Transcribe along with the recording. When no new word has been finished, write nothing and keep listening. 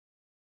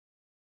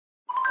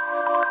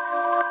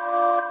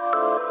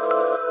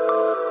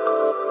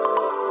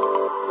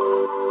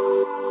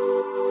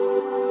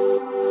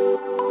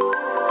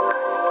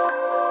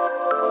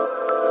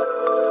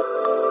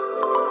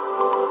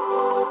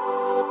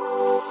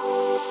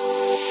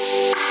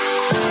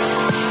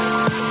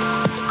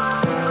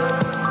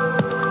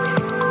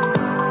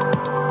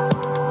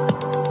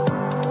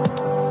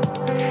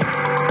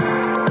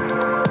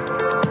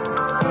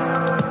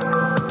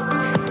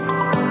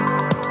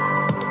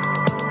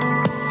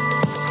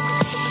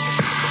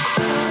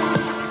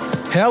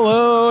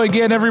Hello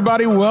again,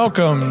 everybody.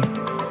 Welcome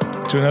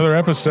to another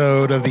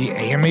episode of the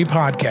AMA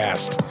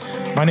Podcast.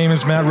 My name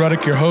is Matt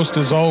Ruddick, your host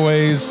as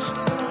always.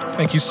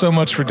 Thank you so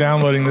much for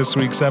downloading this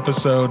week's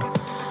episode.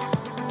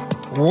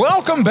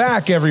 Welcome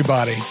back,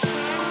 everybody.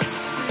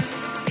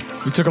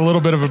 We took a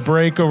little bit of a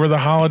break over the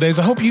holidays.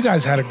 I hope you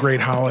guys had a great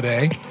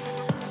holiday.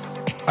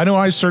 I know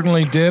I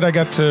certainly did. I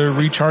got to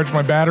recharge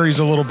my batteries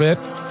a little bit.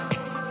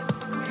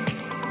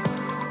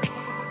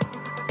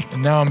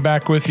 And now I'm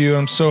back with you.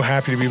 I'm so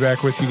happy to be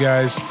back with you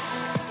guys.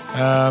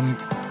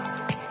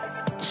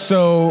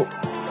 So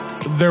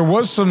there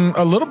was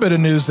a little bit of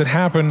news that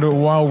happened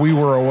while we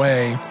were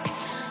away.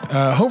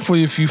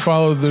 Hopefully, if you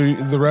follow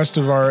the rest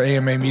of our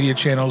AMA media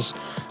channels,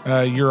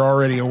 you're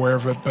already aware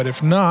of it. But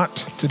if not,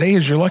 today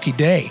is your lucky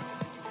day.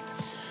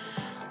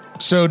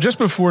 So just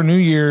before New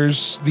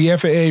Year's, the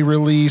FAA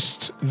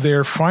released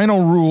their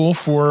final rule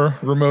for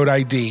remote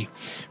ID.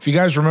 If you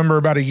guys remember,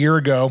 about a year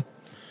ago,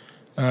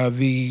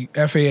 the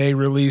FAA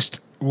released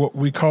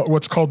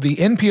what's called the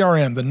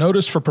NPRM, the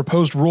Notice for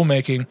Proposed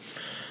Rulemaking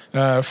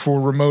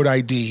for Remote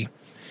ID.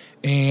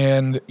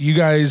 And you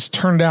guys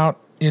turned out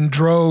in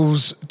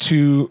droves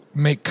to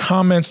make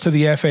comments to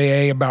the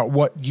FAA about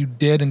what you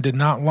did and did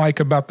not like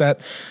about that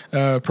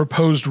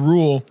proposed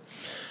rule.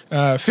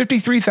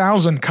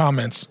 53,000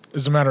 comments,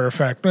 as a matter of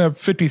fact,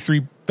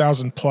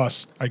 53,000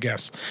 plus, I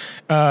guess,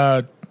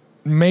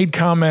 made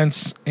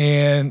comments,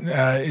 and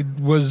it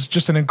was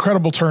just an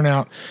incredible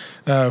turnout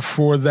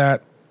for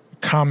that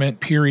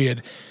comment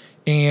period.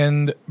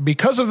 And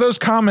because of those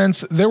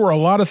comments, there were a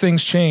lot of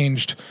things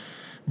changed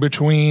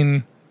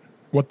between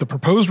what the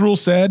proposed rule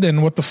said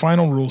and what the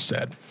final rule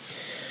said.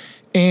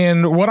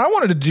 And what I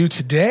wanted to do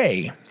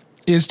today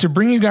is to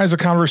bring you guys a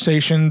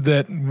conversation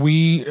that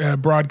we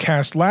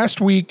broadcast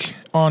last week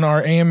on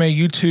our AMA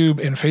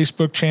YouTube and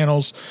Facebook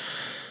channels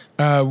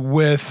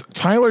with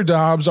Tyler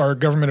Dobbs, our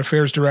government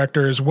affairs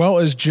director, as well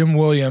as Jim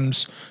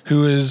Williams,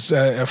 who is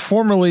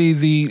formerly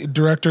the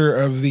director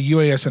of the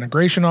UAS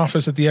Integration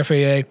Office at the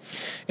FAA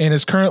and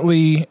is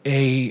currently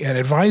an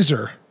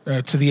advisor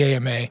to the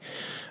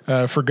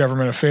AMA for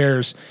government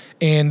affairs.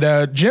 And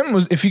Jim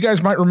was, if you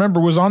guys might remember,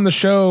 was on the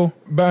show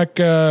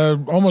back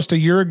almost a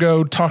year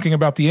ago talking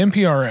about the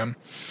NPRM.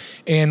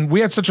 And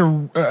we had such a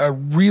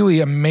really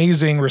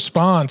amazing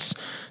response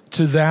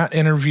to that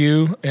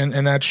interview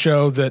and that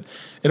show that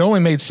it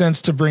only made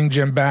sense to bring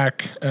Jim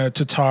back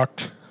to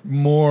talk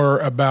more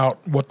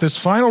about what this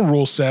final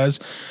rule says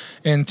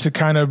and to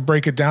kind of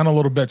break it down a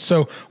little bit.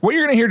 So what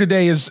you're going to hear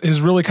today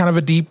is really kind of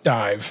a deep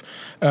dive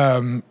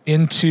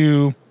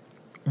into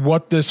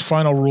what this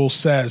final rule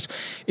says.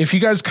 If you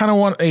guys kind of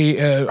want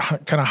a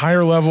kind of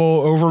higher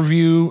level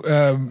overview,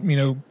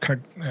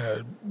 kind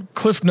of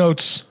Cliff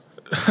Notes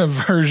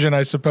version,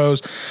 I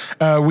suppose,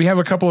 we have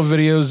a couple of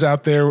videos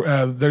out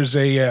there. There's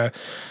a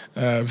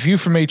View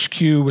from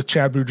HQ with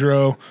Chad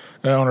Boudreau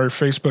on our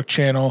Facebook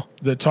channel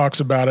that talks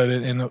about it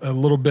in a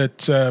little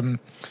bit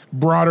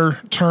broader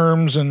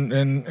terms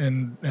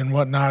and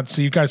whatnot.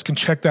 So you guys can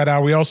check that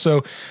out. We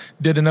also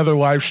did another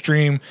live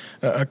stream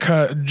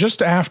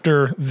just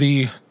after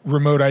the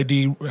remote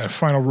ID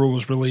final rule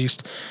was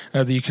released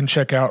that you can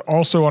check out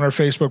also on our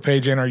Facebook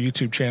page and our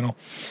YouTube channel.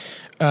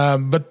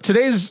 But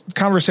today's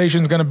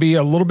conversation is going to be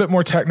a little bit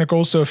more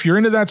technical. So if you're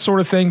into that sort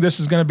of thing, this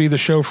is going to be the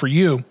show for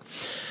you.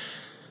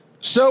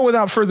 So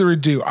without further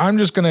ado, I'm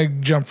just going to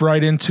jump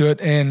right into it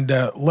and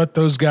let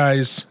those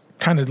guys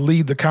kind of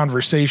lead the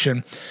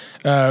conversation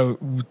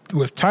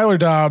with Tyler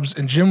Dobbs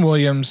and Jim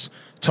Williams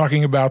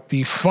talking about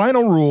the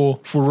final rule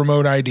for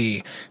remote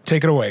ID.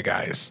 Take it away,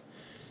 guys.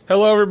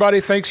 Hello,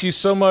 everybody. Thanks you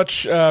so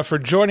much for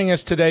joining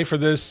us today for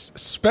this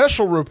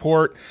special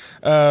report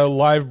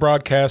live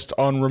broadcast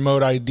on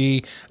remote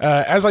ID.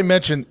 As I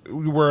mentioned,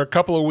 we were a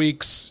couple of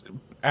weeks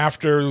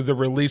after the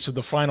release of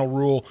the final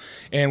rule,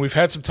 and we've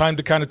had some time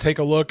to kind of take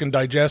a look and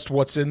digest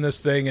what's in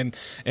this thing,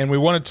 and we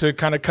wanted to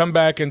kind of come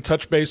back and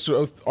touch base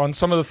on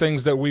some of the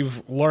things that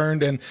we've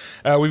learned, and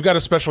we've got a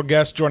special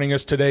guest joining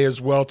us today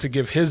as well to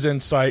give his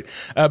insight.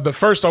 But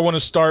first, I want to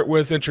start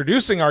with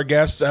introducing our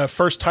guests.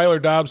 First, Tyler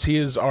Dobbs. He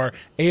is our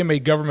AMA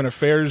Government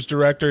Affairs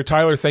Director.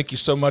 Tyler, thank you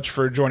so much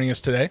for joining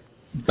us today.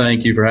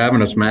 Thank you for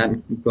having us, Matt.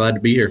 I'm glad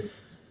to be here.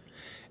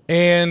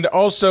 And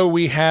also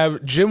we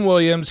have Jim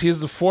Williams. He is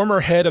the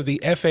former head of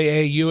the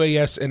FAA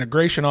UAS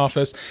Integration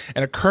Office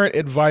and a current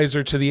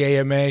advisor to the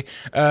AMA.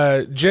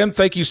 Jim,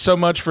 thank you so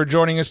much for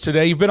joining us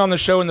today. You've been on the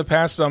show in the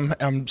past.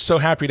 I'm so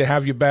happy to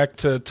have you back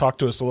to talk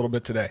to us a little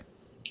bit today.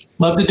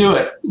 Love to do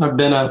it. I've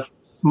been a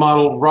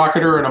model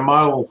rocketer and a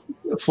model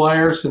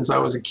flyer since I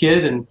was a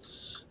kid and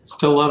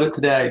still love it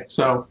today.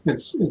 So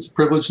it's a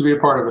privilege to be a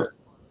part of it.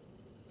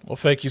 Well,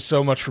 thank you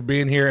so much for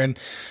being here, and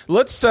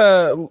let's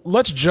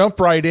jump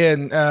right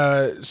in.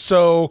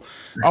 So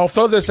I'll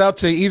throw this out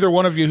to either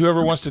one of you,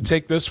 whoever wants to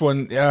take this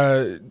one.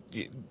 There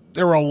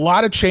were a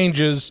lot of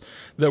changes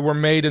that were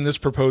made in this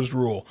proposed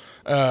rule,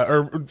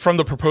 or from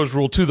the proposed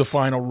rule to the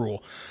final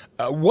rule.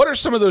 What are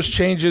some of those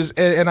changes?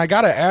 And I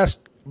got to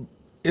ask,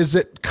 is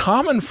it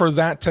common for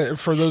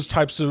for those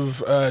types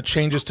of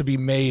changes to be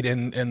made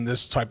in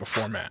this type of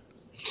format?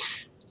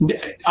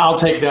 I'll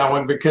take that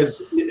one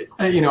because,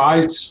 I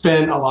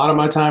spent a lot of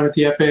my time at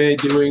the FAA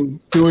doing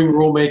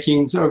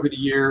rulemakings over the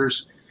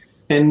years.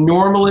 And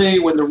normally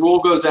when the rule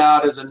goes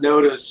out as a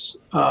notice,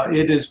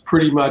 it is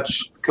pretty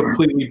much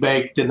completely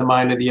baked in the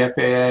mind of the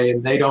FAA,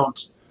 and they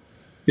don't,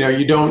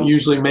 you don't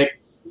usually make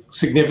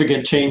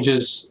significant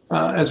changes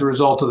as a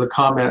result of the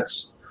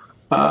comments.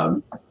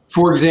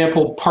 For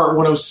example, Part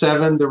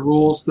 107, the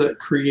rules that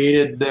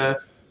created the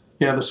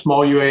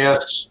small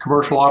UAS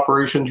commercial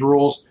operations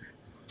rules,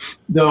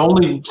 the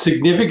only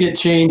significant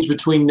change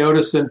between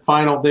notice and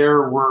final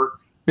there were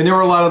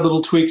a lot of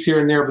little tweaks here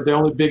and there, but the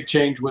only big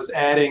change was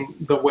adding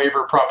the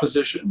waiver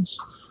propositions.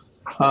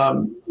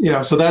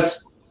 So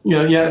that's,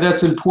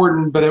 that's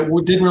important, but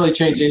it didn't really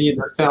change any of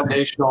the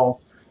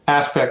foundational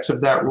aspects of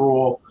that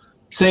rule.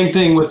 Same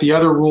thing with the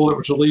other rule that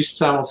was released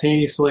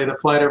simultaneously, the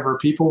flight over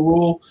people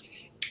rule.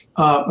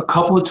 A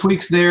couple of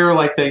tweaks there,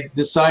 like they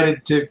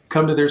decided to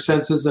come to their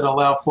senses and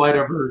allow flight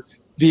over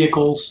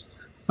vehicles,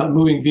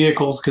 moving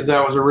vehicles, because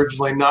that was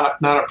originally not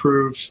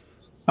approved.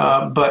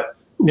 But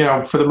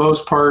for the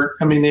most part,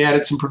 they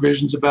added some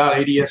provisions about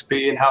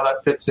ADSB and how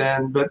that fits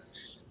in, but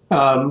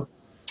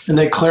and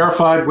they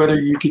clarified whether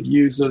you could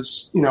use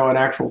as an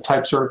actual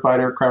type certified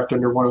aircraft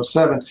under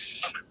 107.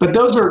 But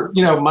those are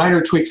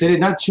minor tweaks. They did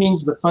not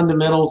change the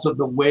fundamentals of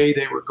the way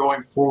they were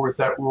going forward with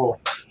that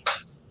rule.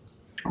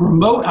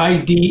 Remote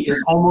ID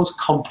is almost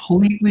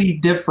completely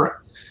different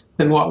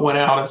than what went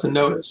out as a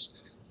notice.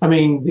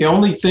 The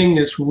only thing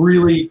that's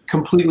really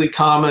completely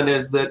common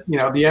is that,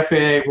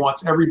 the FAA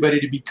wants everybody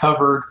to be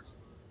covered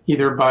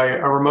either by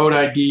a remote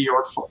ID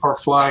or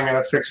flying at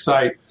a fixed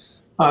site.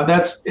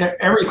 That's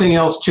everything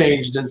else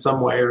changed in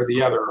some way or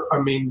the other.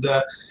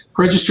 The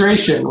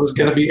registration was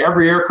going to be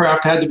every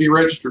aircraft had to be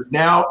registered.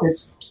 Now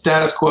it's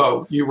status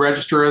quo. You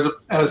register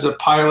as a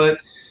pilot,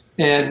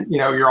 and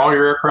all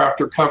your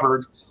aircraft are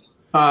covered.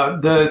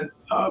 The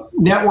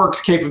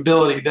network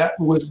capability, that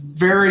was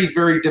very,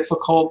 very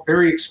difficult,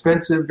 very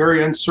expensive,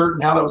 very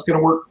uncertain how that was going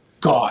to work,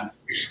 gone.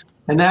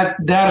 And that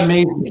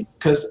amazed me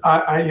because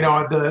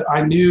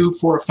I knew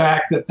for a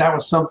fact that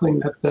was something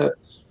that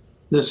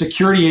the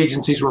security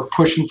agencies were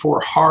pushing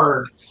for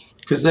hard,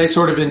 because they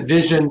sort of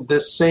envisioned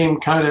this same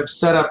kind of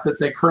setup that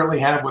they currently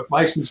have with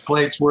license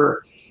plates,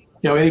 where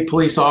any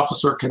police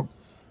officer can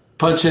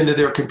punch into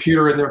their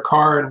computer in their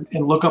car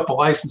and look up a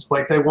license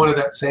plate. They wanted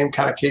that same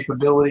kind of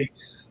capability.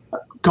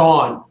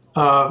 Gone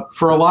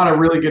for a lot of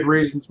really good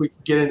reasons. We can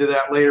get into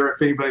that later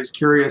if anybody's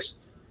curious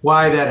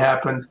why that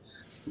happened.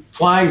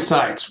 Flying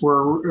sites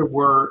were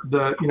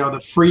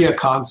the FRIA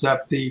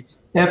concept. The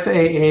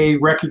FAA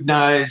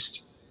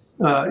recognized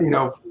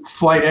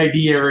flight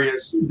ID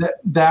areas.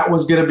 That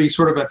was going to be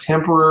sort of a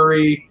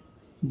temporary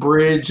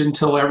bridge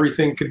until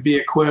everything could be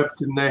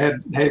equipped, and they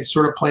had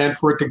sort of planned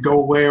for it to go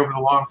away over the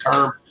long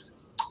term.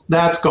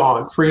 That's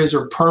gone. FRIAs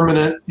are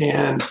permanent,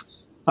 and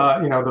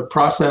the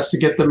process to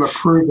get them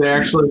approved, they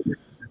actually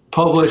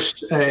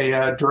published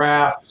a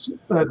draft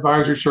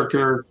advisory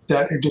circular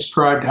that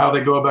described how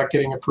they go about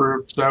getting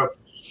approved. So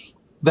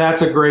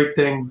that's a great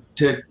thing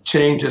to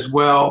change as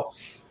well.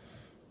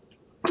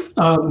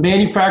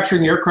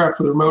 Manufacturing aircraft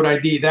with remote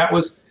ID, there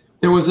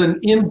was an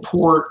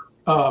import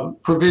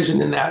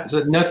provision in that. So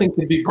nothing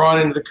could be brought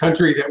into the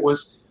country that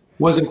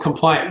wasn't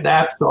compliant.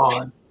 That's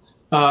gone.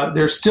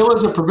 There still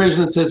is a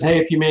provision that says, hey,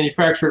 if you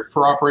manufacture it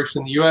for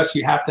operation in the U.S.,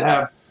 you have to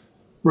have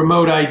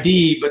remote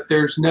ID, but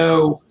there's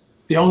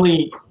the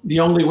only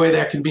way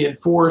that can be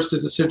enforced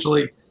is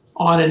essentially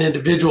on an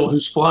individual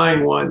who's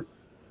flying one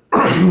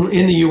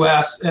in the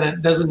U.S., and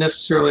it doesn't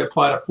necessarily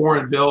apply to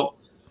foreign built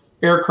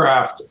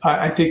aircraft.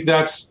 I think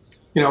that's,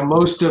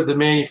 most of the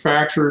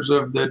manufacturers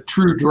of the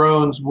true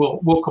drones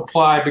will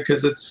comply,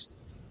 because it's,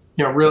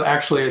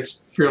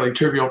 it's fairly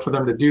trivial for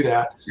them to do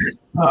that.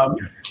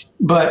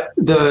 But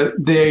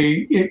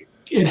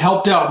it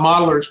helped out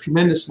modelers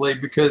tremendously,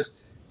 because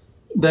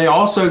they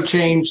also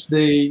changed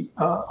the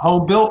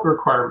home built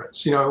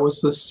requirements. It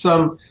was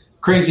some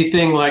crazy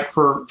thing like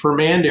for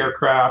manned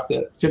aircraft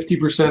that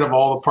 50% of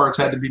all the parts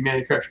had to be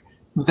manufactured.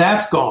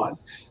 That's gone.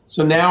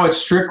 So now it's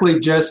strictly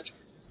just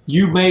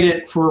you made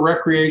it for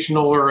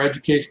recreational or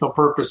educational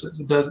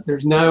purposes.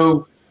 There's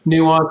no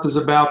nuances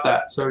about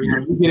that. So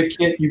you get a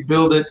kit, you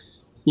build it.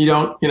 You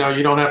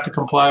don't have to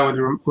comply with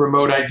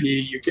remote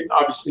ID. You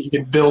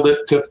can build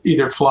it to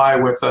either fly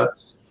with an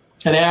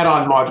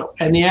add-on module.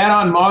 And the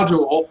add-on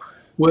module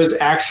was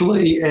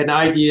actually an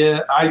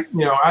idea.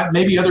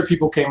 Maybe other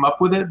people came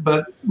up with it,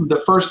 but the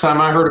first time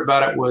I heard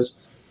about it was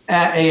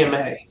at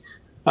AMA.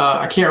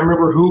 I can't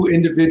remember who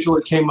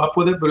individually came up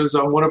with it, but it was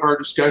on one of our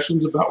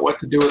discussions about what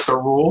to do with the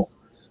rule.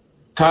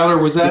 Tyler,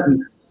 was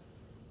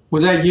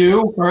that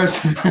you? Or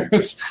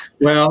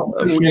Well,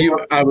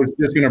 I was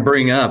just going to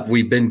bring up,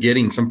 we've been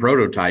getting some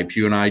prototypes.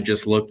 You and I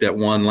just looked at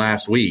one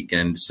last week.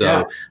 And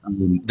so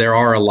there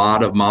are a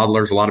lot of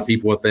modelers, a lot of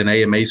people within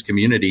AMA's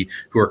community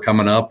who are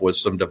coming up with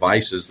some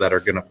devices that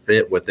are going to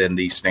fit within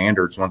these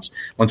standards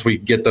once we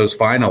get those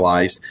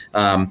finalized,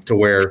 to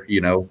where,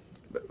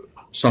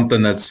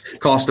 something that's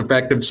cost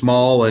effective,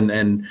 small,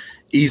 and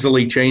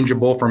easily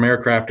changeable from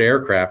aircraft to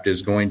aircraft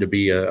is going to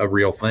be a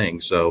real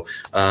thing. So,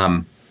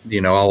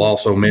 I'll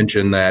also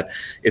mention that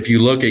if you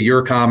look at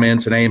your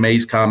comments and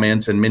AMA's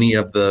comments and many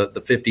of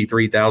the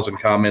 53,000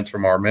 comments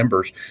from our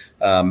members,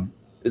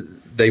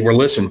 they were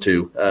listened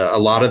to. A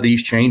lot of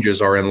these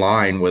changes are in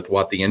line with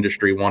what the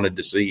industry wanted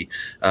to see.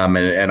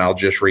 And I'll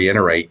just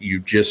reiterate, you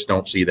just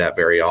don't see that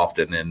very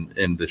often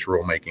in this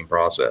rulemaking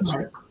process.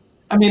 Right.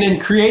 I mean, in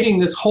creating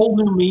this whole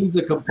new means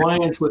of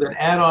compliance with an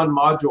add-on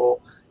module,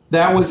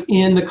 that was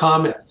in the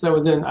comments. I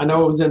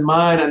know it was in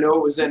mine. I know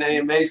it was in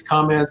AMA's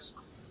comments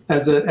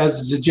as a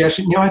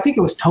suggestion. I think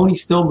it was Tony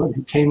Stillman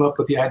who came up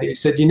with the idea. He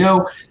said,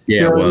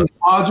 there are these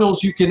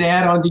modules you can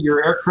add onto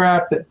your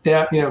aircraft that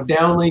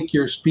downlink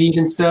your speed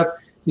and stuff.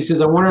 He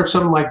says, I wonder if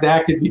something like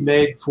that could be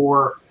made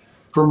for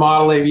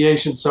model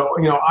aviation. So,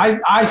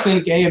 I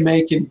think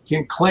AMA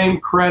can claim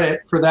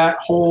credit for that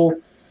whole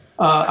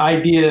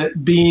idea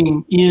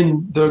being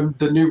in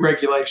the new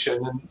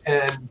regulation.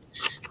 And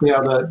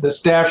the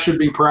staff should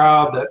be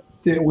proud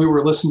that we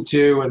were listened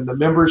to, and the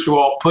members who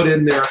all put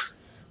in their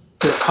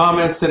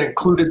comments that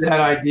included that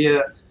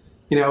idea.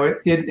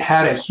 It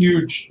had a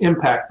huge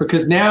impact,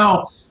 because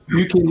now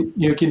you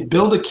can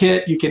build a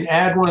kit, you can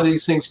add one of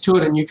these things to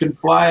it, and you can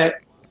fly it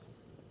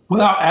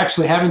without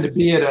actually having to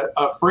be at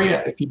a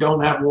FRIA if you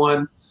don't have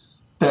one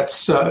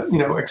that's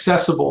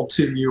accessible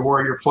to you,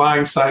 or your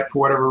flying site for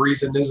whatever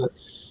reason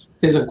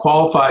isn't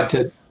qualified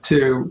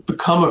to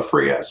become a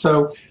FRIA.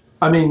 So,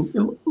 I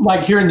mean,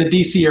 like here in the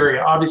DC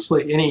area,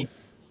 obviously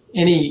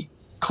any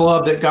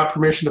club that got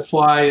permission to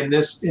fly in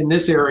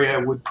this area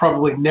would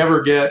probably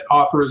never get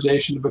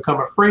authorization to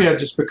become a FRIA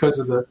just because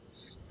of the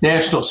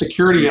national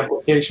security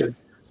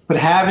implications. But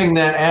having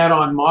that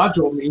add-on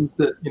module means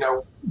that,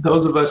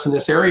 those of us in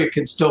this area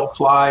can still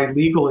fly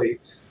legally.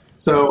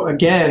 So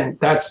again,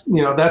 that's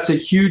a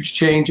huge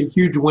change, a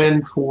huge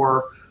win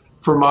for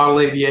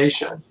model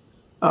aviation.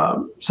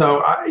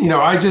 So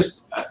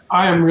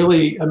I am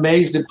really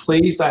amazed and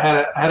pleased. I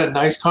had a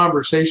nice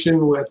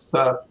conversation with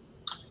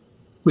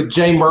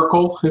Jay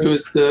Merkel, who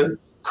is the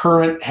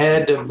current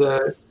head of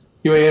the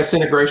UAS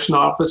Integration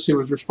Office, who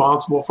was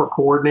responsible for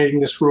coordinating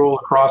this rule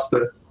across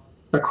the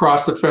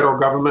federal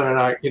government. And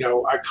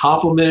I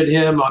complimented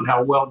him on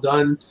how well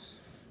done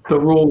the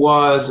rule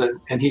was,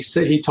 and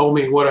he told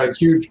me what a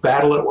huge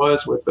battle it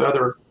was with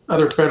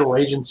other federal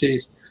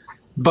agencies,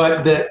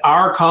 but that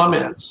our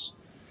comments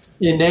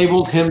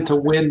enabled him to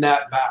win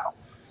that battle.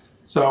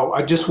 So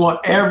I just want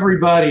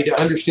everybody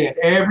to understand,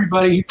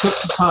 everybody who took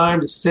the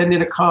time to send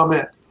in a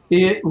comment,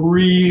 it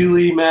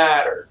really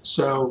mattered.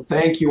 So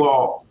thank you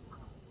all.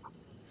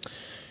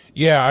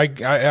 Yeah, I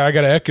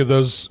got to echo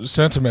those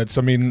sentiments.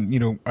 I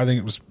mean, I think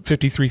it was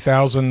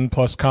 53,000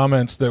 plus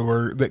comments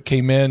that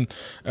came in,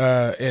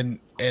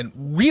 and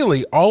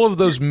really all of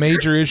those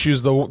major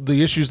issues, the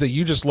issues that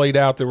you just laid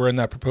out that were in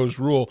that proposed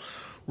rule,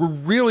 were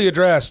really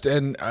addressed.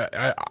 And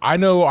I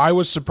know I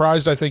was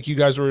surprised. I think you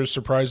guys were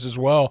surprised as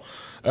well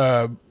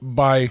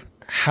by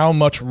how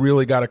much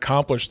really got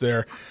accomplished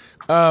there.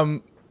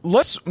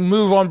 Let's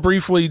move on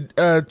briefly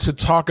to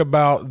talk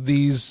about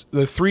the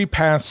three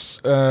paths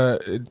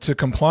to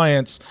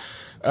compliance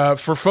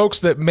for folks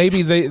that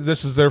maybe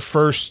this is their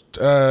first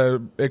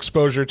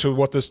exposure to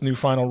what this new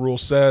final rule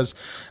says.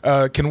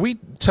 Can we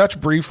touch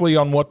briefly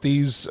on what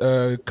these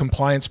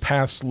compliance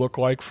paths look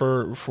like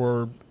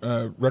for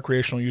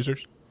recreational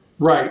users?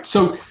 Right.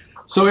 So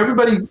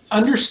everybody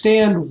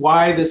understand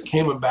why this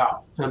came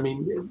about. I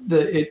mean,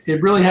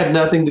 it really had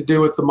nothing to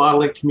do with the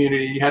modeling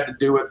community. It had to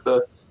do with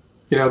the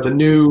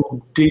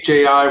new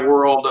DJI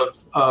world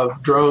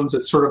of drones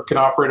that sort of can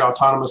operate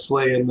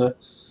autonomously. And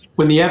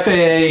when the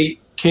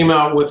FAA came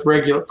out with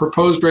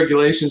proposed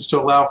regulations to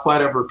allow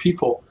flight over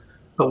people,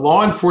 the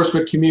law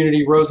enforcement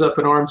community rose up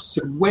in arms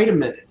and said, wait a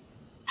minute,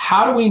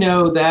 how do we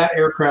know that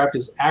aircraft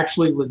is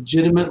actually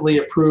legitimately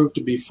approved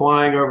to be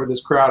flying over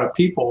this crowd of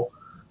people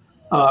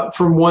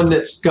from one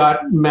that's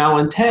got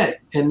malintent?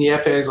 And the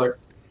FAA is like,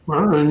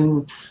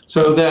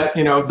 so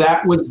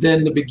that was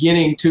then the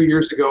beginning 2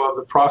 years ago of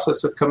the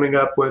process of coming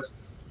up with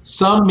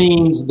some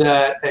means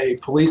that a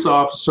police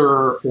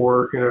officer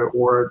or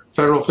a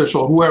federal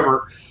official,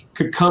 whoever,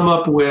 could come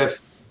up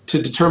with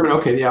to determine,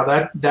 okay,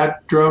 yeah,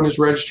 that drone is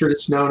registered,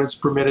 it's known, it's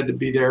permitted to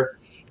be there.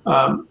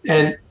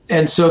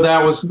 And so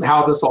that was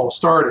how this all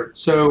started.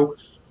 So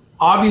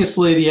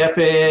obviously the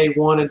FAA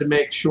wanted to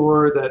make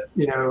sure that,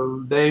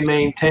 they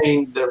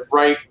maintained the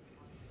right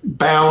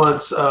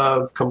balance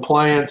of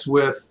compliance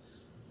with,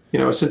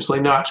 essentially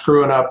not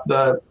screwing up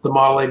the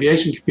model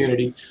aviation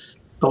community.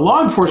 The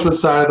law enforcement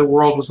side of the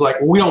world was like,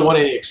 well, we don't want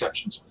any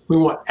exceptions. We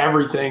want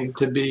everything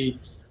to be,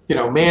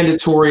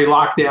 mandatory,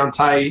 locked down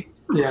tight,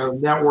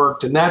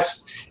 networked.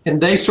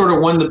 And they sort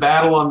of won the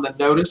battle on the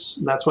notice.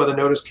 And that's why the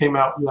notice came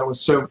out and that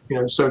was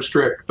so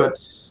strict. But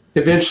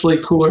eventually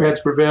cooler heads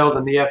prevailed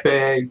and the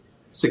FAA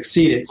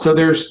succeeded. So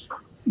there's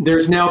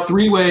now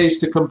three ways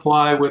to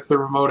comply with the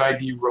remote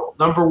ID rule.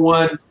 Number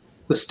one,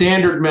 the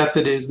standard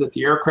method is that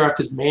the aircraft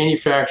is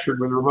manufactured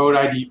with remote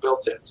ID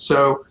built in.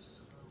 So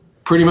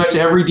pretty much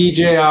every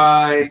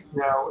DJI,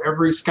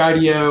 every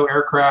Skydio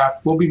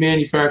aircraft will be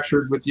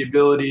manufactured with the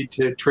ability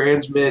to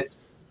transmit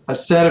a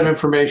set of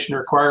information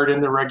required in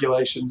the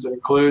regulations. That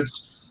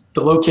includes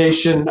the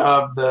location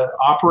of the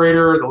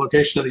operator, the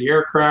location of the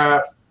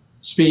aircraft,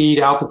 speed,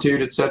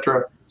 altitude,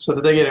 etc., so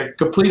that they get a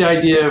complete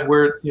idea of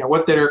where,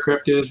 what that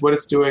aircraft is, what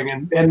it's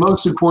doing, and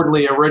most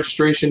importantly, a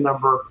registration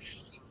number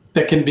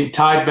that can be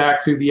tied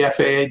back through the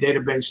FAA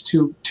database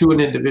to an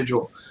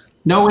individual.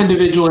 No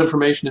individual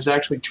information is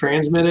actually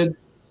transmitted,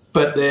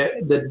 but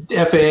the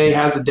FAA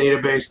has a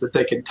database that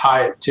they can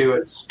tie it to.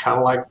 It's kind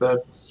of like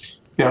the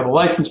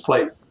license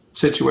plate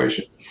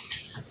situation.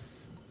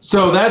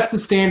 So that's the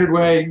standard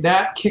way.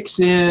 That kicks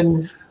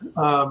in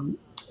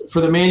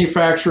for the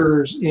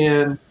manufacturers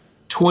in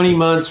 20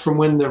 months from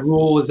when the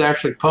rule is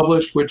actually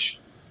published, which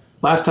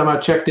last time I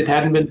checked, it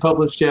hadn't been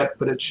published yet,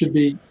 but it should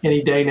be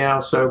any day now.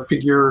 So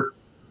figure,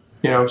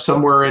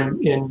 somewhere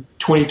in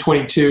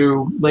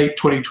 2022, late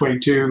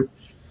 2022,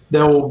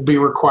 they'll be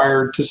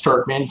required to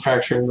start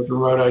manufacturing with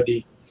remote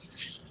ID.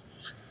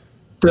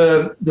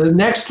 The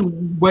next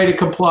way to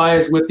comply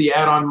is with the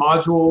add-on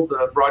module,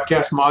 the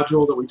broadcast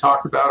module that we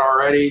talked about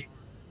already,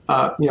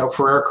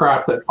 for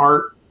aircraft that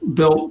aren't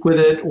built with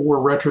it, or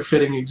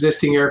retrofitting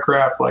existing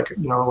aircraft like a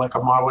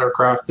model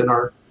aircraft in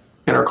our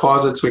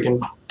closets. We can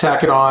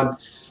tack it on.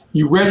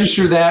 You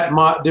register that.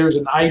 There's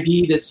an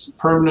ID that's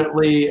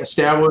permanently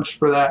established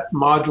for that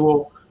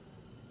module.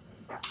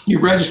 You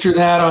register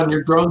that on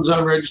your drone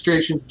zone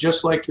registration,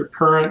 just like your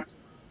current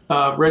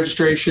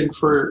registration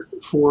for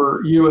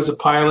you as a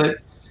pilot.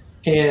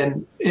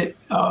 And it,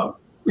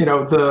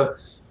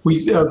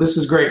 this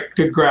is great,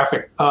 good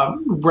graphic.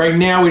 Right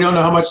now, we don't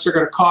know how much they're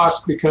going to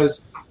cost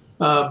because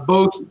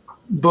both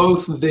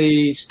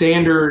the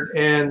standard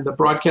and the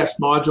broadcast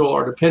module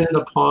are dependent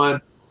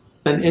upon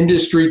an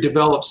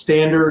industry-developed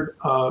standard.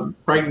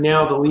 Right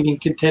now, the leading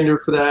contender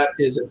for that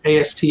is an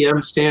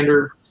ASTM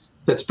standard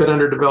that's been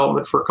under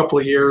development for a couple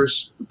of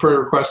years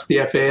per request of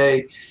the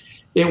FAA.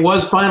 It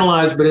was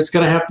finalized, but it's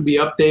going to have to be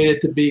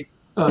updated to be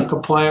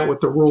compliant with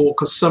the rule,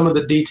 because some of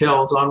the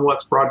details on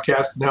what's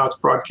broadcast and how it's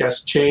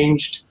broadcast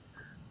changed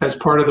as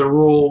part of the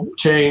rule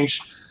change.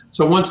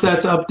 So once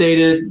that's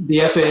updated,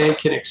 the FAA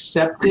can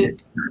accept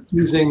it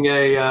using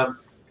a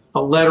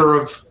letter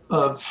of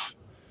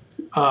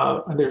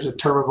there's a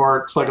term of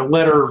art. It's like a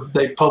letter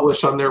they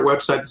published on their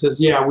website that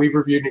says, yeah, we've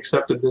reviewed and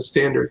accepted this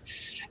standard.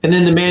 And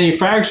then the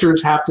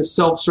manufacturers have to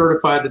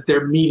self-certify that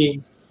they're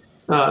meeting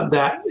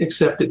that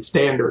accepted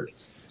standard.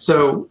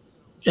 So,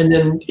 and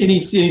then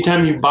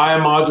anytime you buy a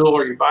module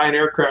or you buy an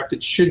aircraft,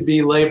 it should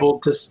be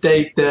labeled to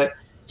state that,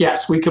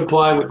 yes, we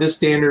comply with this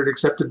standard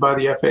accepted by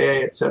the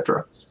FAA, et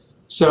cetera.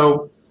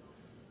 So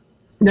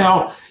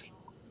now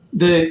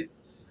the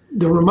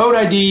remote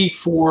ID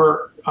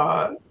for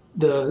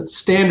the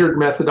standard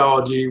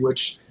methodology,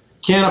 which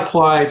can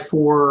apply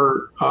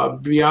for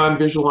beyond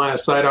visual line of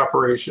sight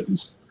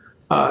operations,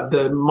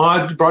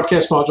 the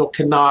broadcast module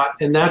cannot,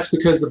 and that's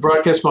because the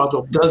broadcast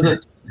module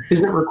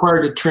isn't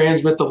required to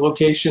transmit the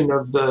location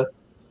of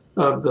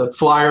the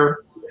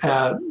flyer,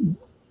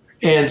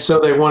 and so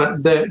they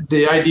want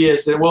the idea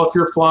is that, well, if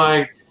you're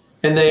flying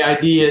and they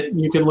ID it,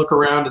 you can look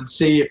around and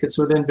see if it's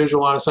within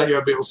visual line of sight.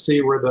 You'll be able to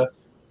see where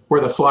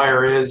the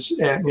flyer is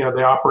and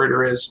the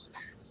operator is,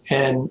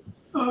 and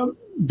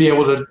be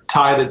able to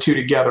tie the two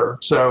together.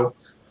 So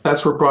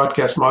that's where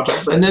broadcast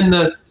modules. And then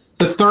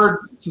the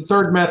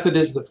third method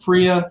is the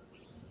FRIA,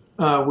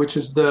 which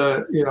is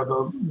the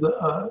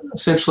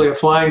essentially a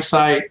flying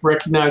site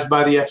recognized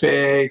by the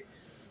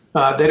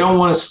FAA. They don't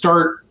want to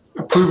start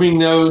approving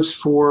those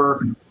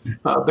for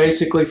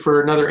basically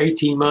for another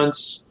 18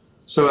 months.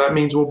 So that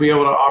means we'll be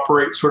able to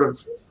operate sort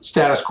of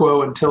status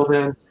quo until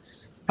then.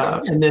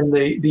 And then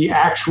the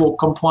actual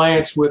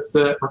compliance with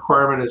the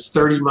requirement is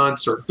 30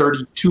 months or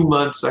 32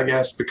 months, I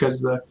guess,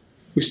 because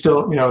we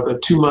still, the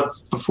 2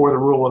 months before the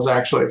rule is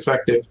actually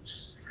effective.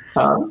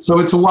 So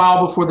it's a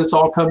while before this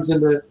all comes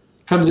into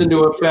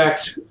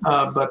effect.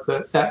 But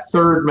that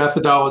third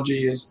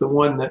methodology is the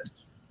one that,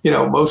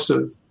 most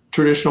of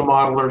traditional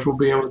modelers will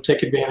be able to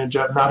take advantage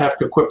of, not have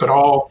to equip at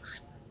all,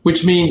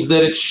 which means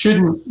that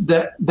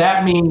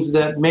that means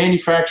that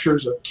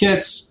manufacturers of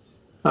kits,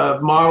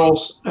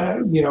 models,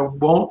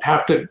 won't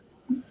have to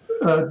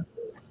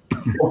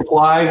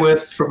apply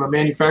with from a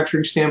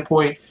manufacturing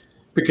standpoint,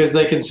 because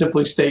they can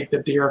simply state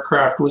that the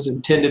aircraft was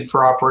intended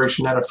for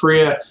operation at a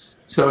FRIA,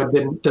 so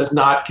it does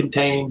not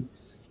contain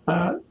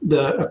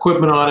the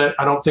equipment on it.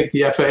 I don't think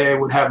the FAA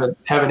would have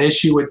an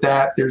issue with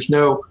that. There's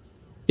no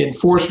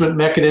enforcement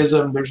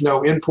mechanism. There's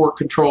no import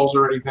controls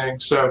or anything.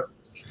 So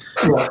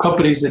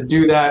companies that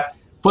do that.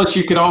 Plus,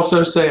 you could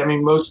also say,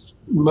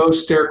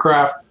 most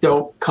aircraft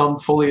don't come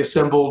fully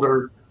assembled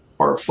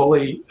or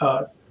fully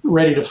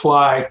ready to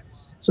fly.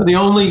 So the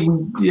only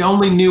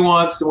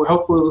nuance that we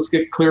hopefully will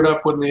get cleared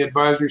up when the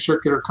advisory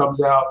circular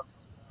comes out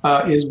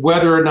is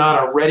whether or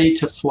not a ready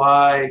to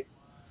fly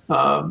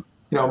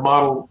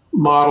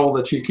model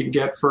that you can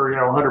get for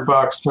 $100,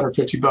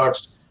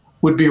 $150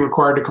 would be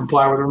required to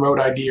comply with remote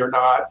ID or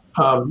not.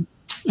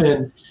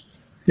 And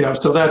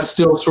So that's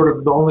still sort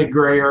of the only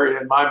gray area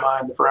in my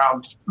mind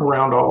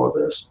around all of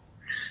this.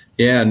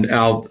 Yeah, and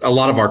a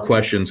lot of our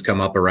questions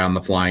come up around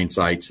the flying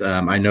sites.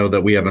 I know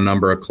that we have a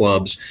number of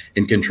clubs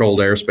in controlled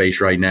airspace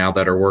right now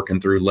that are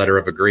working through letter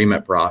of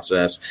agreement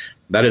process.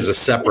 That is a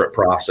separate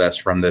process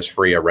from this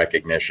FRIA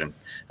recognition.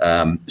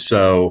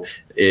 So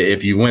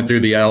if you went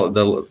through the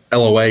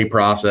LOA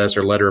process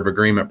or letter of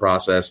agreement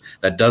process,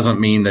 that doesn't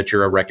mean that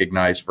you're a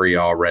recognized FRIA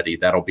already.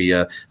 That'll be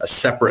a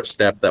separate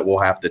step that we'll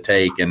have to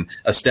take, and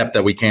a step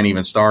that we can't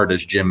even start,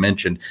 as Jim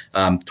mentioned,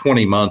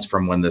 20 months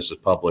from when this is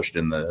published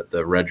in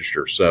the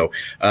register. So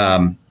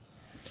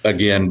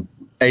again,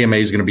 AMA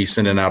is going to be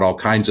sending out all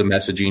kinds of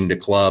messaging to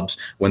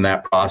clubs when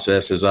that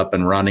process is up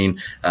and running.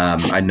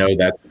 I know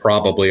that's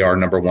probably our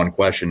number one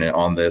question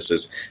on this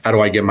is, how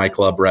do I get my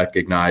club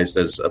recognized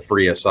as a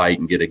FRIA site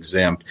and get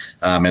exempt?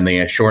 And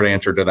the short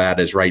answer to that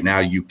is right now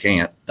you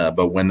can't.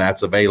 But when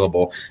that's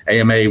available,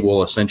 AMA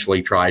will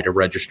essentially try to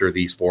register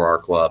these for our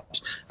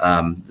clubs.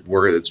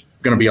 It's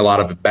going to be a lot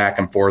of back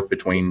and forth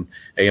between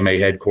AMA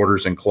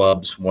headquarters and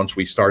clubs once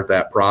we start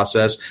that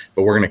process,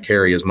 but we're going to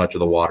carry as much of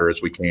the water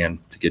as we can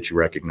to get you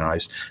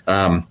recognized.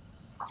 And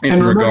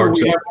remember,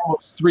 we have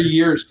almost 3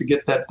 years to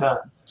get that done,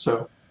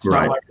 so it's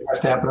not like it has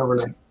to happen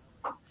overnight.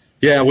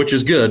 Yeah, which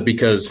is good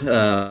because, we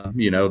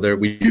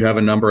do have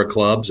a number of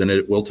clubs and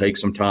it will take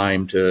some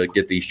time to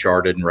get these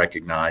charted and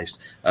recognized.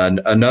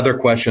 Another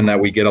question that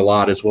we get a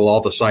lot is, will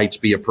all the sites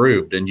be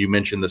approved? And you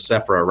mentioned the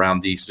SEFRA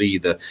around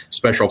DC, the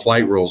special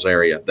flight rules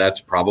area. That's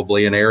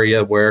probably an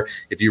area where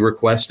if you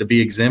request to be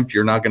exempt,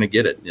 you're not going to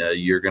get it.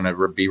 You're going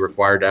to be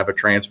required to have a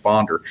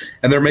transponder.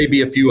 And there may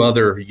be a few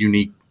other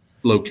unique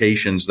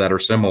locations that are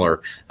similar.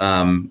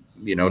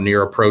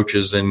 Near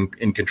approaches in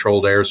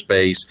controlled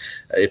airspace.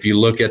 If you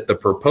look at the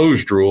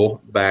proposed rule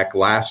back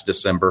last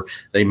December,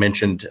 they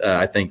mentioned,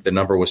 I think the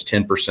number was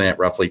 10%,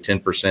 roughly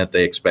 10%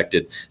 they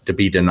expected to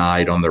be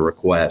denied on the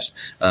request.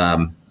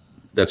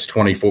 That's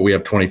 24. We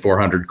have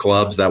 2,400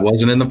 clubs. That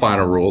wasn't in the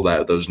final rule,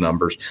 those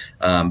numbers,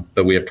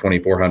 but we have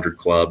 2,400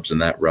 clubs,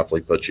 and that roughly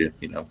puts you,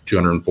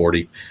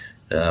 240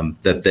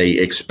 that they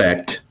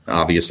expect.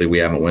 Obviously, we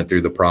haven't went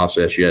through the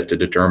process yet to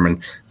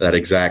determine that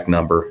exact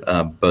number,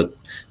 but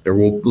there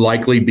will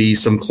likely be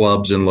some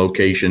clubs and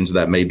locations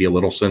that may be a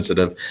little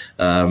sensitive,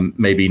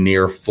 maybe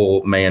near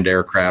full manned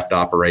aircraft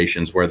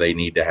operations where they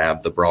need to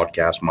have the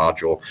broadcast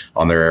module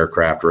on their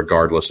aircraft,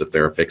 regardless if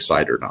they're a fixed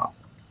site or not.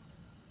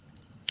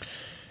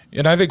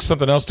 And I think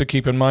something else to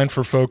keep in mind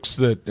for folks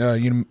that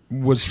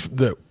was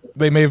that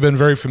they may have been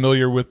very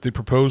familiar with the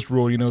proposed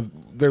rule.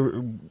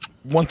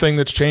 One thing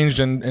that's changed,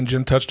 and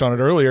Jim touched on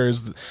it earlier,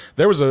 is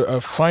there was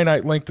a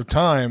finite length of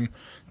time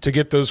to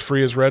get those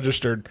FRIAs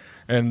registered,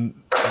 and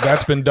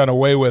that's been done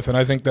away with. And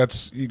I think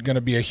that's going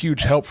to be a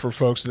huge help for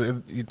folks.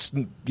 You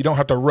don't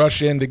have to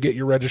rush in to get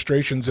your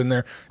registrations in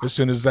there as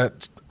soon as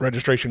that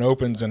registration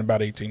opens in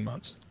about 18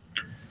 months.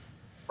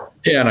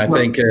 Yeah, and I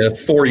think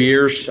 4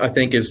 years,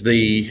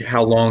 is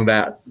how long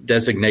that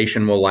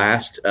designation will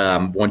last.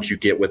 Once you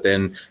get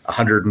within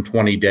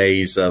 120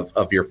 days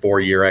of your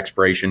 4-year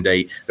expiration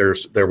date,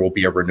 there will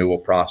be a renewal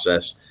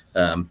process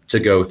to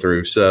go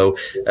through. So,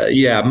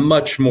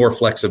 much more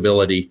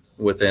flexibility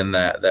within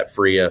that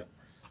FRIA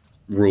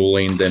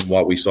ruling than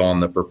what we saw in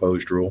the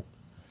proposed rule.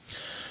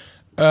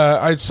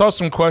 I saw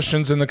some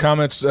questions in the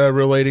comments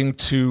relating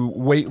to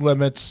weight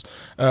limits.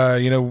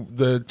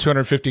 The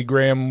 250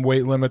 gram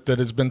weight limit that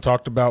has been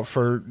talked about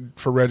for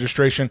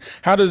registration.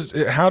 How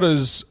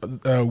does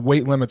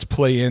weight limits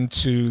play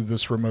into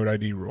this remote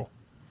ID rule?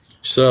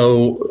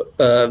 So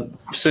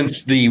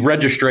since the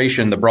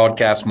registration, the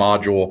broadcast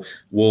module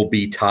will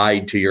be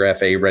tied to your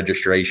FAA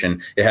registration,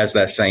 it has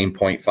that same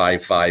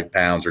 0.55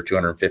 pounds or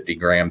 250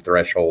 gram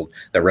threshold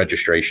that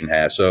registration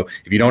has. So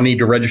if you don't need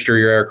to register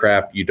your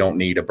aircraft, you don't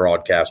need a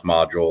broadcast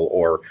module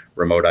or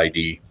remote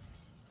ID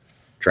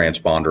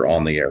transponder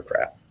on the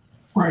aircraft.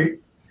 Right.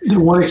 The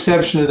one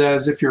exception to that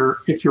is if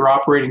you're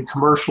operating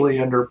commercially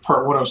under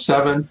Part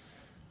 107,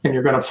 and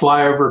you're going to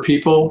fly over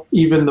people,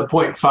 even the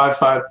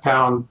 0.55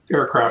 pound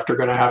aircraft are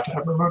going to have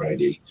remote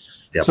ID.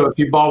 Yep. So if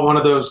you bought one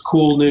of those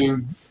cool new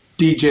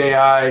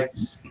DJI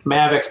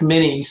Mavic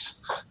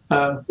Minis,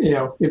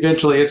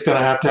 eventually it's going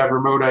to have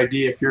remote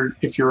ID if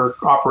you're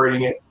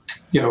operating it,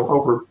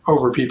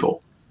 over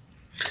people.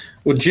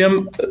 Well,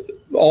 Jim,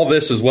 all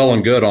this is well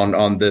and good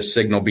on this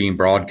signal being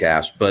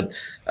broadcast, but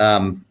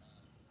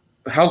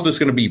how's this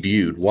going to be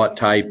viewed? What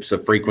types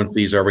of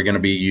frequencies are we going to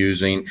be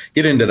using?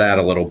 Get into that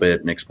a little bit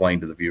and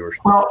explain to the viewers.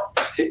 Well,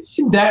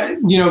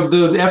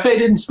 the FAA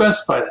didn't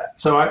specify that.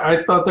 So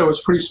I thought that was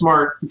pretty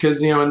smart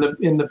because,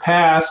 in the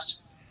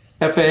past,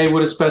 FAA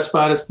would have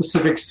specified a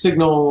specific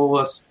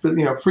signal,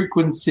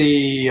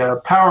 frequency,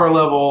 power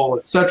level,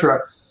 et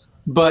cetera.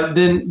 But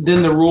then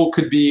the rule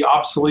could be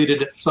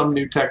obsoleted if some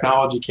new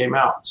technology came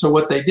out. So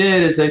what they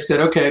did is they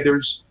said, okay,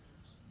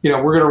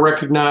 we're going to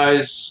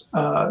recognize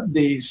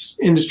these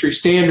industry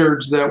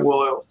standards that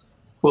will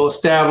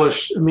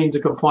establish a means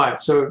of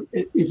compliance. So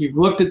if you've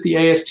looked at the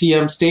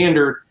ASTM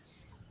standard,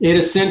 it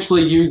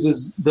essentially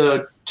uses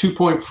the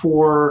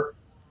 2.4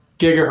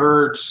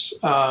 gigahertz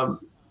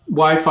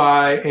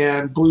Wi-Fi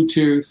and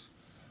Bluetooth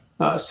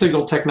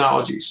signal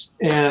technologies.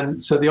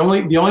 And so the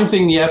only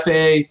thing the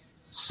FAA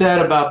said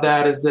about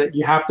that is that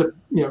you have to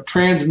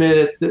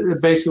transmit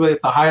it basically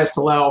at the highest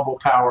allowable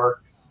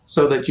power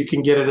so that you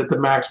can get it at the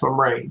maximum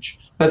range.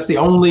 That's the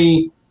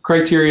only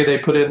criteria they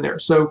put in there.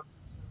 So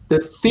the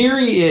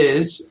theory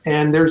is,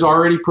 and there's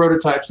already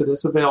prototypes of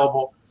this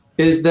available,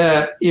 is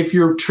that if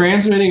you're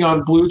transmitting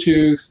on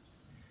Bluetooth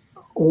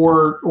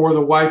or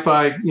the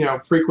Wi-Fi,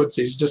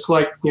 frequencies, just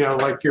like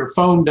your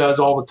phone does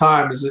all the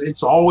time, is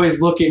it's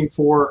always looking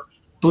for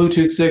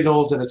Bluetooth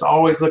signals and it's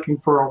always looking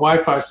for a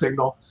Wi-Fi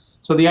signal.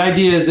 So the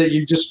idea is that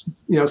you just,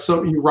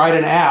 so you write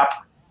an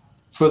app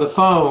for the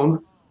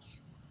phone,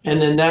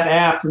 and then that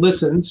app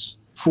listens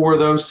for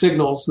those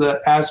signals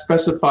that as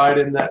specified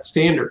in that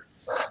standard.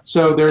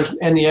 So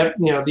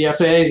the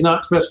FAA is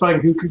not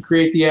specifying who can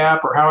create the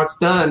app or how it's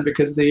done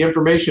because the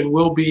information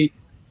will be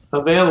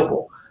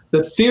available.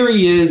 The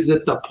theory is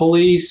that the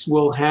police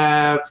will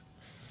have,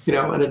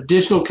 an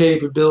additional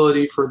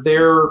capability for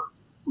their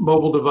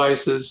mobile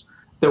devices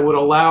that would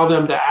allow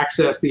them to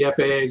access the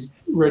FAA's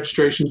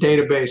registration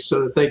database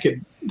so that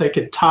they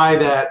could tie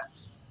that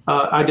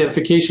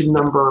identification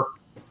number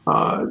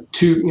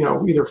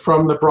to, either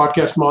from the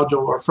broadcast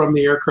module or from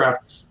the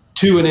aircraft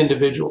to an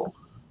individual.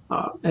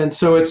 And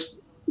so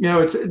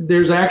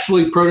there's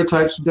actually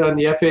prototypes done.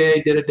 The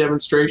FAA did a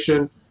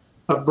demonstration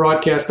of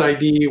broadcast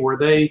ID where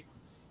they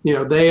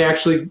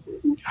actually,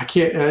 I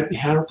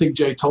don't think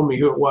Jay told me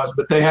who it was,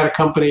 but they had a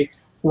company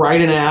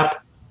write an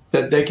app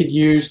that they could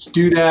use to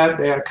do that.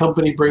 They had a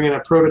company bring in a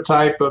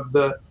prototype of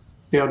the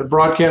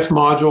broadcast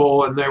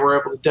module, and they were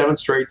able to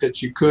demonstrate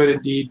that you could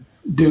indeed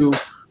do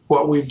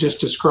what we've just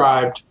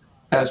described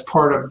as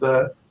part of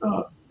the,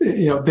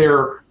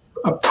 their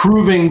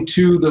proving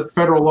to the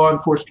federal law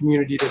enforcement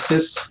community that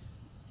this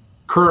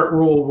current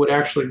rule would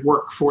actually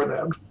work for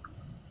them.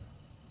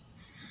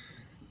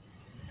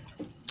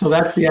 So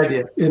that's the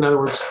idea. In other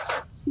words,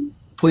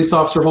 police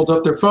officer holds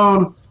up their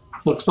phone,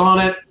 looks on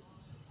it,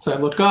 so I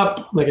look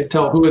up, they can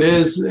tell who it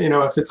is.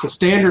 If it's a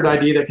standard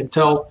ID, they can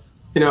tell,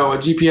 a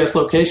GPS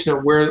location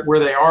of where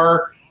they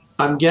are.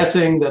 I'm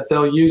guessing that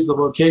they'll use the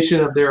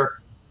location of their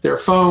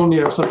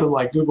phone, something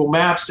like Google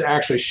Maps, to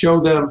actually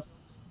show them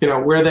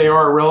where they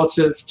are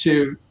relative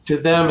to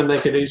them, and they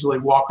could easily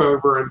walk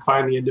over and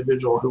find the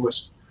individual who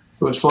was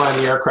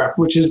flying the aircraft,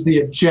 which is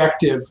the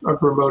objective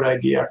of remote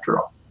ID after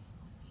all.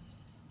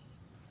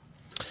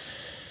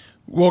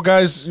 Well,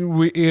 guys,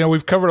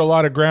 we've covered a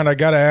lot of ground. I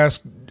got to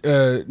ask,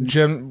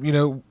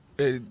 Jim,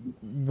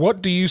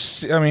 what do you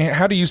see? I mean,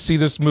 how do you see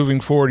this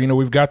moving forward?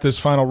 We've got this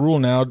final rule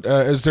now.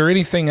 Is there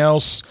anything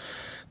else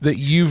that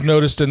you've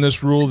noticed in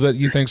this rule that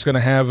you think is going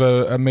to have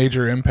a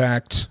major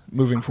impact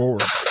moving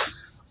forward?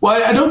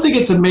 Well, I don't think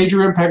it's a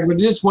major impact, but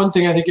it is one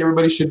thing I think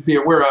everybody should be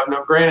aware of.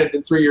 Now, granted,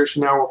 in 3 years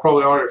from now, we'll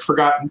probably already have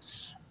forgotten,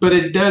 but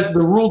the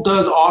rule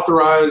does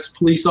authorize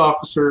police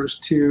officers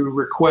to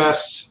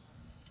request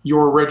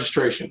your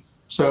registration.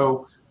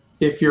 So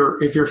if you're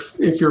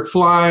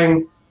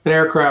flying an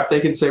aircraft,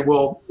 they can say,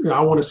 well, I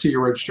want to see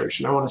your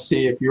registration. I want to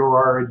see if you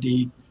are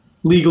indeed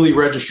legally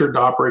registered to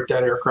operate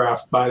that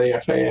aircraft by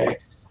the FAA.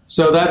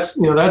 So that's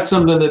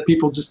something that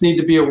people just need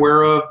to be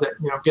aware of, that,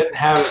 get in the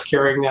habit of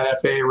carrying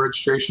that FAA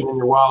registration in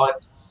your wallet.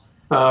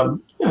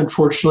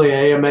 Unfortunately,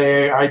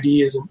 AMA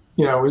ID isn't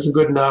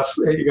good enough.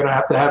 You're going to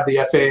have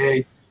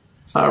the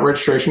FAA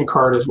registration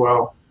card as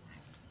well.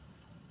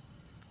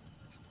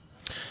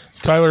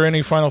 Tyler,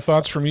 any final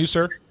thoughts from you,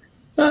 sir?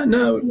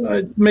 No,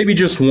 maybe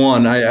just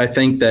one. I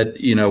think that,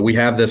 we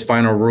have this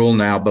final rule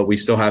now, but we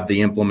still have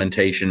the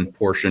implementation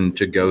portion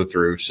to go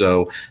through.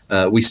 So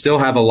we still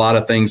have a lot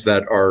of things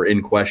that are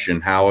in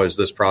question. How is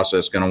this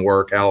process going to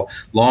work? How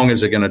long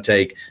is it going to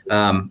take?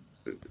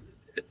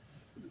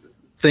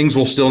 Things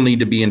will still need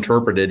to be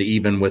interpreted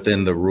even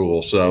within the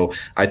rule. So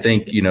I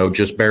think,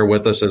 just bear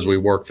with us as we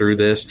work through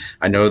this.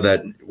 I know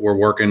that we're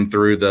working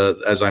through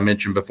as I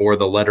mentioned before,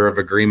 the letter of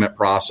agreement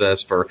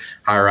process for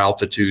higher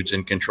altitudes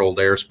and controlled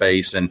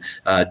airspace. And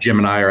Jim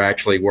and I are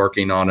actually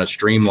working on a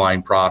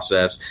streamlined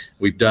process.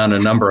 We've done a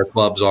number of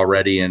clubs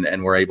already,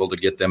 and we're able to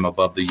get them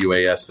above the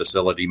UAS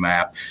facility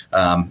map.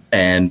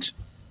 And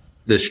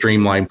the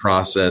streamlined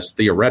process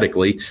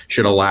theoretically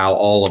should allow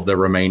all of the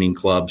remaining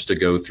clubs to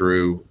go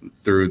through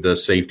the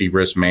safety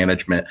risk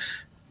management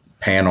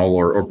panel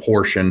or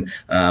portion,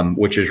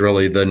 which is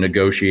really the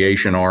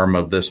negotiation arm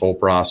of this whole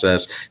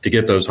process to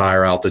get those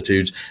higher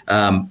altitudes.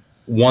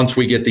 Once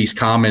we get these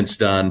comments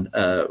done,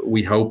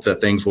 we hope that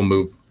things will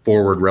move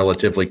forward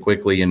relatively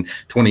quickly in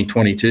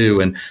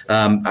 2022. And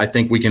I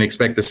think we can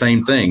expect the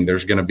same thing.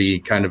 There's going to be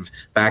kind of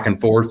back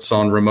and forths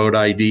on remote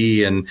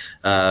ID and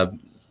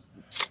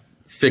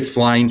fixed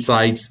flying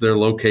sites, their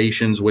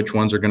locations, which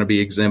ones are going to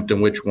be exempt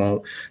and which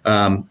won't.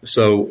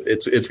 So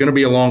it's going to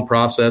be a long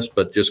process,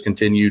 but just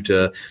continue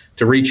to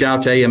reach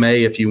out to AMA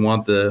if you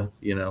want the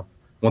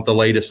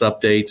latest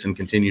updates, and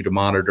continue to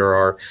monitor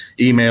our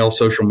email,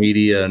 social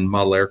media, and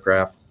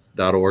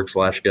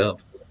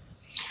modelaircraft.org/gov.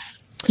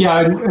 Yeah,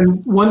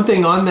 and one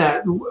thing on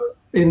that,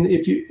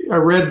 I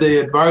read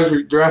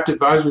the draft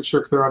advisory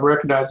circular on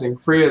recognizing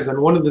FRIAs, and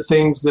one of the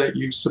things that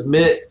you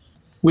submit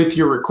with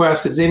your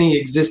request is any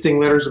existing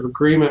letters of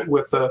agreement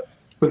with an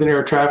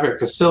air traffic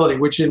facility,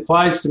 which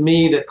implies to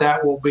me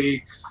that will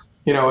be,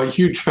 a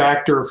huge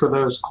factor for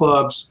those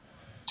clubs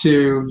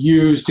to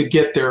use to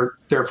get their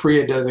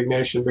FRIA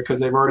designation, because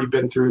they've already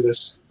been through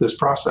this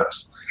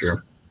characterization.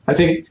 Sure. I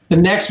think the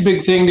next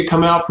big thing to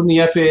come out from the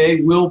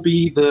FAA will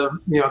be the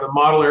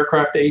model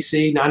aircraft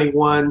AC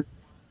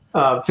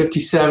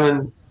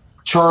 9157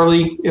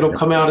 Charlie. It'll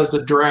come out as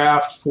a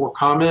draft for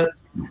comment.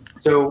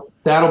 So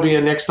that'll be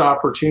a next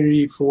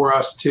opportunity for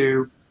us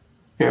to,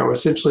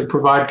 essentially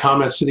provide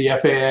comments to the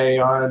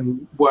FAA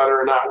on whether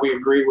or not we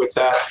agree with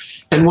that.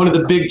 And one of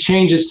the big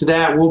changes to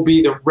that will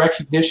be the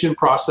recognition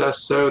process,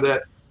 so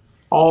that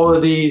all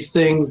of these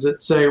things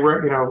that say,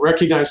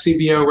 recognize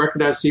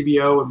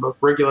CBO in both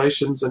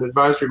regulations and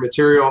advisory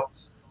material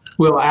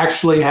will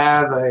actually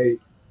have a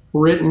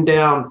written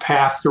down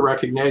path to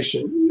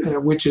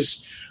recognition, which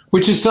is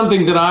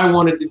something that I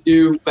wanted to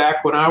do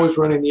back when I was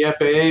running the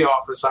FAA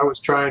office. I was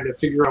trying to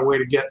figure out a way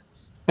to get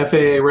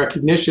FAA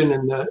recognition,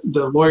 and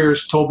the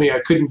lawyers told me I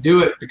couldn't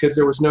do it because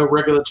there was no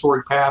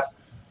regulatory path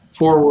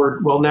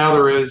forward. Well, now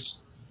there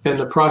is, and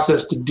the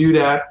process to do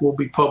that will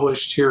be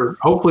published here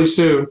hopefully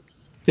soon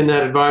in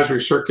that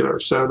advisory circular.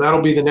 So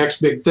that'll be the next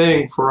big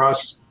thing for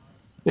us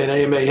at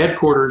AMA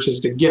headquarters, is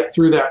to get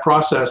through that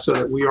process so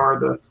that we are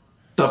the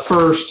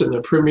first and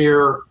the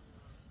premier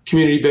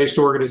community-based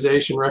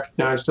organization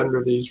recognized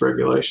under these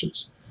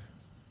regulations.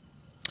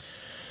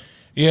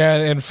 Yeah,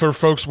 and for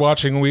folks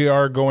watching, we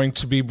are going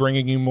to be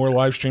bringing you more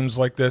live streams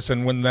like this,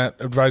 and when that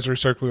advisory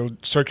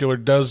circular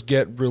does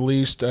get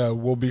released,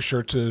 we'll be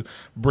sure to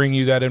bring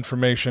you that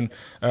information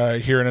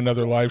here in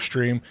another live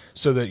stream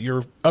so that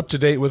you're up to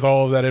date with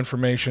all of that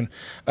information.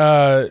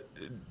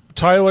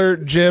 Tyler,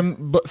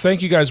 Jim,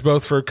 thank you guys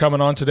both for coming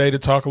on today to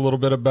talk a little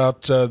bit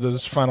about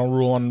this final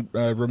rule on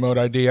remote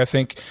ID. I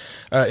think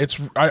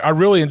I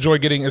really enjoy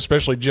getting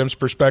especially Jim's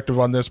perspective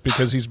on this,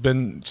 because he's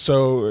been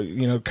so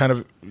kind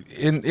of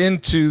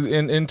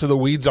into the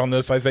weeds on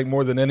this, I think,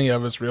 more than any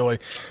of us really.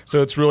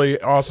 So it's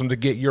really awesome to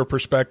get your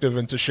perspective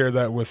and to share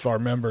that with our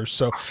members.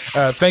 So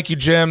thank you,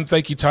 Jim.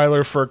 Thank you,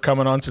 Tyler, for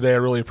coming on today. I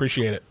really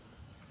appreciate it.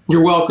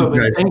 You're welcome.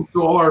 And thanks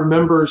to all our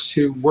members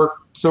who worked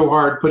so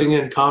hard putting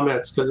in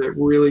comments, because it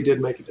really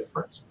did make a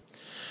difference.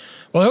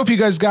 Well, I hope you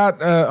guys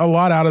got a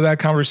lot out of that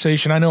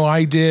conversation. I know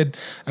I did.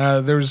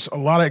 There's a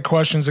lot of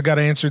questions that got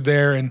answered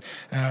there, and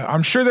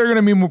I'm sure there are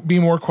going to be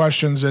more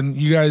questions. And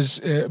you guys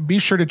be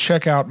sure to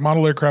check out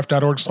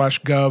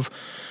modelaircraft.org/gov.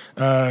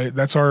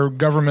 That's our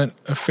government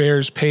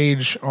affairs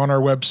page on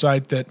our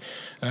website that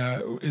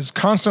is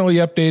constantly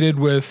updated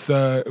with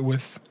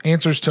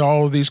answers to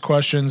all of these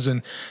questions.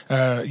 And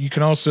you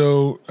can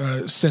also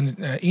send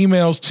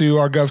emails to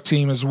our Gov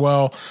team as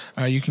well.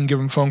 You can give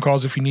them phone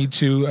calls if you need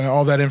to.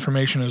 All that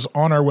information is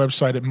on our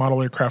website at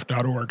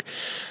modelaircraft.org.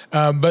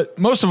 But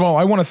most of all,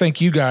 I want to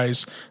thank you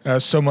guys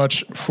so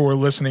much for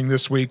listening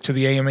this week to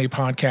the AMA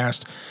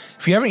podcast.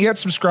 If you haven't yet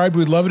subscribed,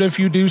 we'd love it if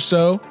you do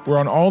so. We're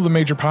on all the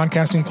major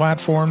podcasting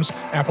platforms: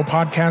 Apple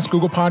Podcasts,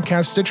 Google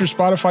Podcasts, Stitcher,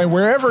 Spotify,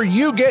 wherever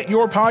you get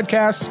your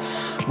podcasts,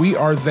 we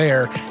are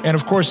there. And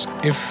of course,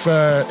 if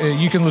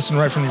you can listen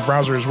right from your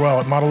browser as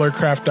well at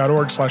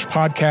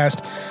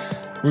modelaircraft.org/podcast.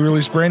 We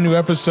release brand new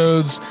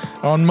episodes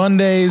on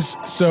Mondays,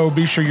 so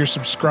be sure you're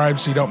subscribed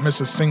so you don't miss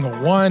a single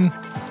one.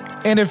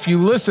 And if you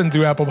listen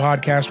through Apple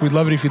Podcasts, we'd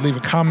love it if you'd leave a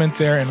comment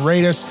there and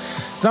rate us.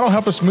 So that'll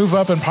help us move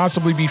up and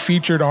possibly be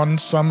featured on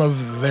some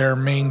of their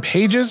main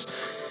pages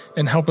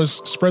and help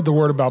us spread the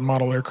word about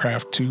model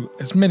aircraft to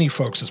as many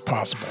folks as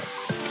possible.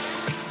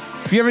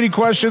 If you have any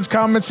questions,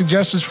 comments,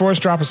 suggestions for us,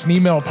 drop us an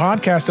email,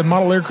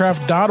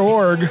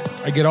 podcast@modelaircraft.org.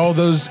 I get all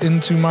those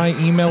into my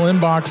email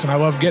inbox, and I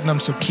love getting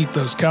them, so keep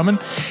those coming.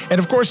 And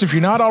of course, if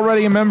you're not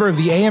already a member of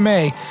the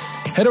AMA,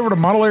 head over to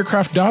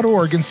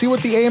modelaircraft.org and see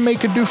what the AMA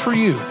could do for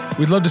you.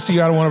 We'd love to see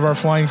you out of one of our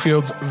flying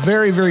fields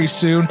very, very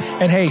soon.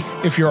 And hey,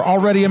 if you're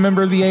already a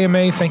member of the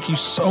AMA, thank you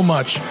so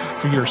much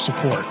for your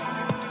support.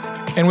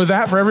 And with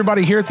that, for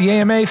everybody here at the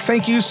AMA,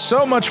 thank you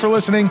so much for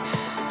listening.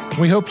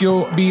 We hope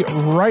you'll be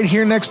right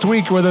here next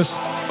week with us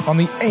on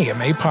the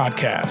AMA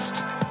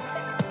podcast.